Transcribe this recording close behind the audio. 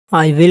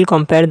I will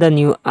compare the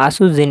new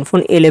Asus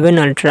Zenfone 11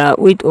 Ultra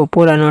with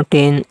Oppo Reno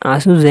 10.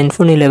 Asus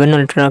Zenfone 11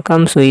 Ultra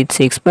comes with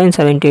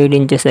 6.78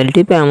 inches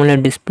LTP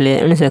AMOLED display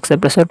and success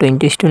ratio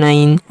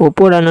 20:9.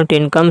 Oppo Reno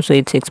 10 comes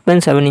with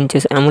 6.7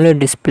 inches AMOLED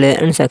display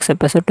and success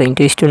ratio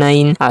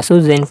 20:9.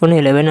 Asus Zenfone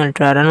 11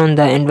 Ultra run on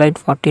the Android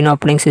 14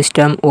 operating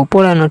system.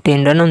 Oppo Reno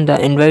 10 run on the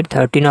Android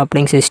 13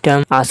 operating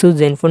system. Asus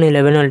Zenfone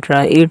 11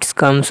 Ultra it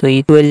comes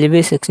with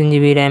 12GB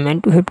 16GB RAM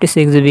and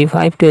 256GB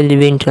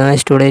 512GB internal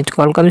storage.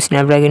 Qualcomm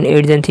Snapdragon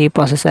 8 Gen 3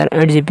 processor,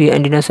 8GB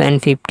Adreno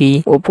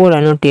 750. Oppo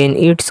Reno 10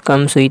 it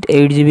comes with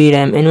 8GB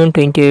RAM and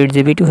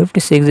 128GB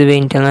 256GB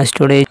internal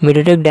storage.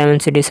 MediaTek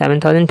Dimensity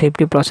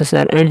 7050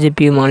 processor and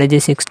GPU Mali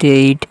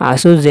G68.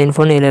 Asus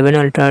Zenfone 11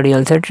 Ultra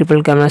real set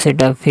triple camera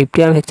setup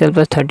 50MP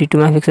plus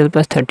 32MP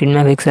plus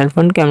 13MP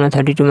front camera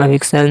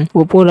 32MP.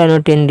 Oppo Reno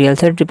 10 real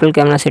set triple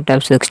camera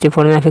setup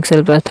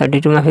 64MP plus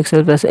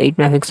 32MP plus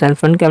 8MP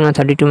front camera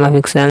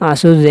 32MP.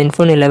 Asus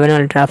Zenfone 11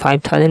 Ultra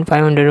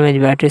 5500 mAh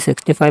battery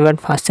 65W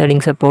fast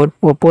charging support.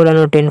 Oppo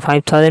Reno 10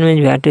 5000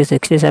 mAh battery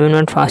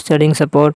 67W fast charging support.